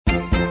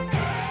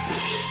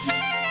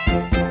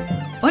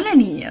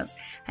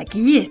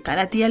Aquí está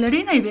la tía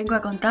Lorena y vengo a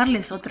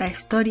contarles otra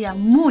historia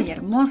muy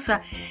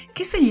hermosa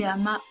que se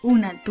llama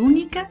Una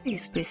túnica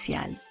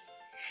especial.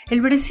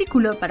 El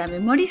versículo para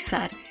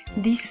memorizar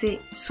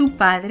dice: Su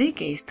Padre,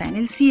 que está en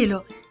el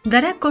cielo,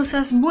 dará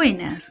cosas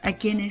buenas a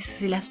quienes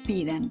se las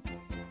pidan.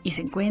 Y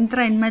se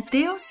encuentra en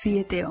Mateo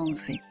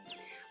 7:11.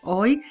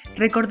 Hoy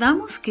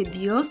recordamos que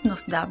Dios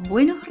nos da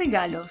buenos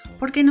regalos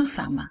porque nos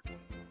ama.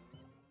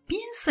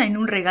 Piensa en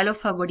un regalo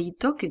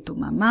favorito que tu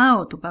mamá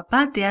o tu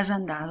papá te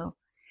hayan dado.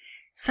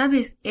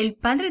 Sabes, el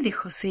padre de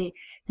José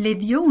le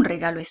dio un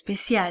regalo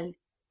especial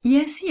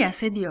y así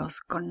hace Dios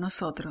con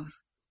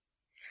nosotros.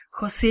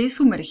 José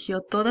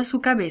sumergió toda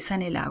su cabeza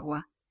en el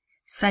agua.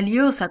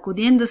 Salió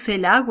sacudiéndose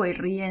el agua y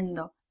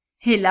riendo.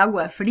 El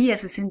agua fría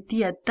se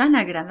sentía tan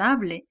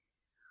agradable.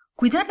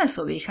 Cuidar las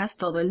ovejas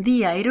todo el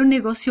día era un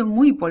negocio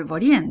muy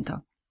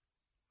polvoriento.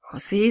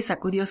 José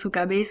sacudió su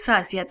cabeza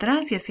hacia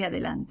atrás y hacia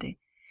adelante.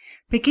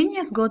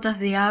 Pequeñas gotas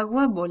de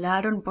agua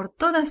volaron por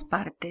todas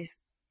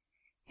partes.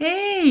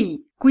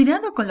 ¡Ey!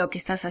 ¡Cuidado con lo que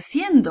estás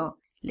haciendo!,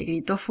 le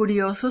gritó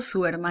furioso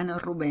su hermano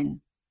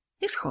Rubén.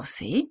 ¿Es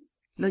José?,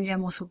 lo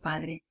llamó su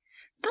padre.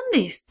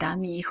 ¿Dónde está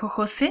mi hijo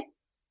José?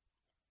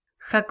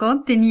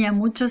 Jacob tenía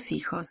muchos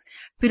hijos,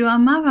 pero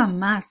amaba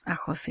más a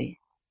José.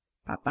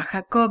 Papá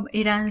Jacob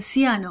era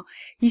anciano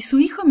y su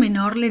hijo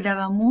menor le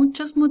daba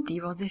muchos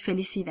motivos de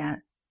felicidad.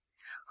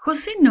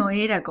 José no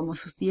era como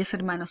sus 10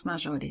 hermanos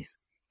mayores.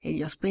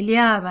 Ellos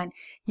peleaban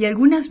y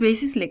algunas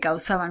veces le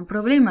causaban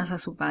problemas a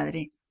su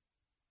padre.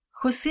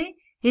 José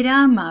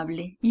era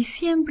amable y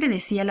siempre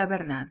decía la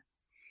verdad.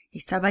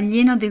 Estaba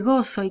lleno de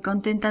gozo y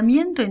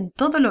contentamiento en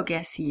todo lo que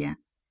hacía.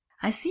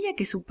 Hacía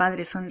que su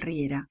padre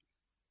sonriera.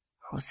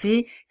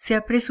 José se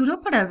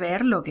apresuró para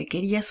ver lo que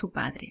quería su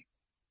padre.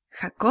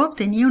 Jacob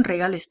tenía un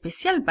regalo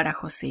especial para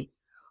José,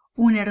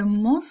 un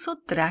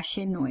hermoso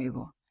traje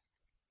nuevo.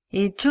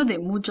 Hecho de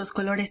muchos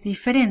colores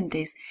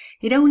diferentes,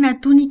 era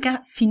una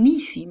túnica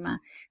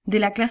finísima, de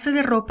la clase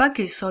de ropa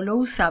que solo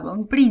usaba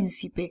un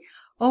príncipe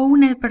o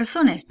una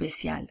persona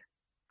especial.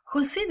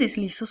 José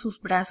deslizó sus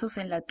brazos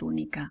en la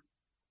túnica.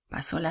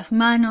 Pasó las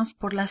manos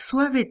por la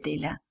suave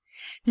tela.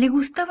 Le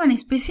gustaban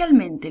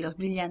especialmente los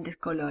brillantes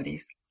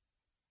colores.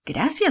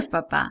 «Gracias,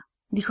 papá»,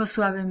 dijo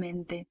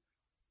suavemente.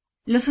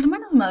 Los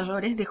hermanos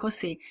mayores de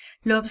José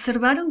lo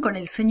observaron con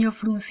el ceño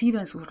fruncido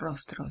en sus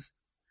rostros.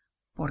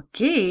 ¿Por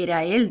qué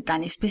era él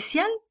tan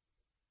especial?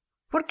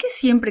 ¿Por qué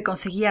siempre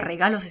conseguía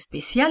regalos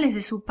especiales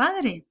de su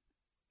padre?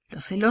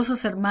 Los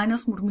celosos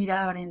hermanos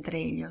murmuraban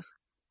entre ellos.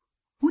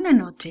 Una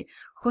noche,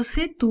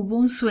 José tuvo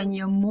un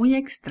sueño muy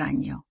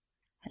extraño.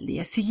 Al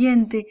día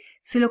siguiente,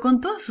 se lo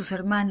contó a sus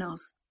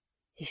hermanos.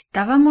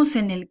 Estábamos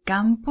en el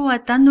campo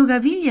atando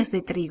gavillas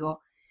de trigo.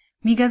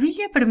 Mi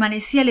gavilla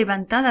permanecía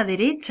levantada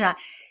derecha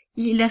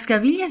y las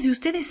gavillas de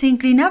ustedes se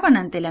inclinaban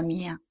ante la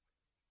mía.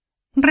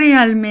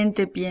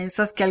 ¿Realmente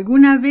piensas que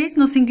alguna vez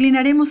nos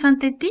inclinaremos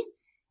ante ti?,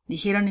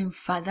 dijeron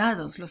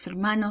enfadados los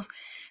hermanos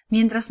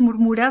mientras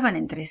murmuraban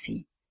entre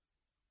sí.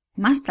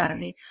 Más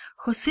tarde,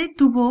 José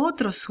tuvo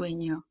otro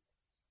sueño.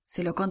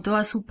 Se lo contó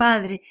a su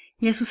padre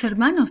y a sus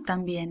hermanos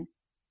también.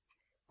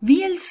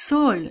 Vi el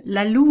sol,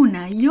 la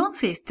luna y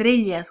 11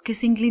 estrellas que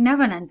se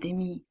inclinaban ante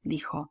mí,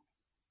 dijo.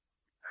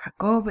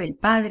 Jacob, el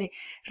padre,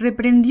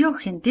 reprendió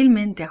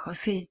gentilmente a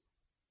José.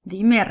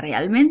 Dime,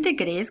 ¿realmente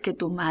crees que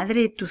tu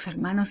madre, tus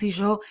hermanos y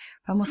yo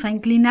vamos a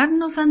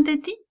inclinarnos ante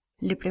ti?,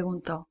 le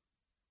preguntó.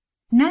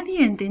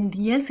 Nadie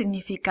entendía el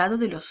significado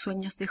de los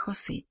sueños de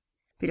José,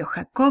 pero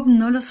Jacob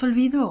no los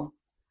olvidó.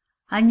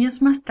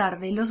 Años más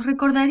tarde los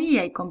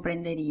recordaría y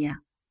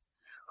comprendería.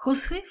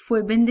 José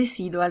fue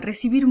bendecido al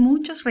recibir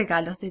muchos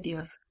regalos de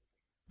Dios.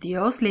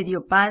 Dios le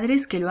dio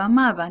padres que lo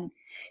amaban,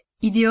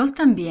 y Dios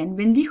también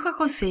bendijo a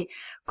José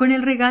con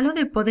el regalo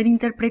de poder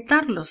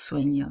interpretar los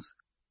sueños.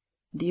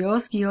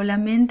 Dios guió la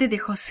mente de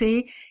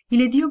José y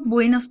le dio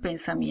buenos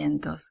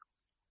pensamientos.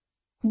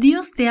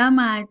 Dios te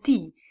ama a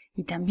ti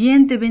y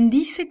también te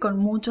bendice con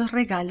muchos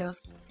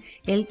regalos.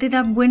 Él te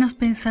da buenos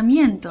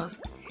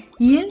pensamientos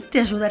y Él te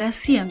ayudará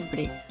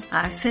siempre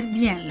a hacer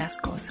bien las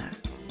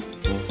cosas.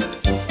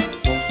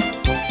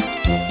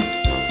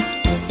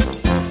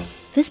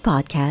 This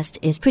podcast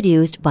is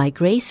produced by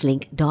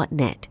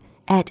Gracelink.net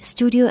at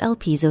Studio El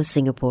Piso,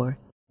 Singapore.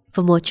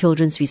 For more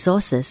children's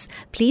resources,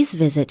 please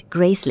visit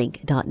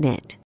Gracelink.net.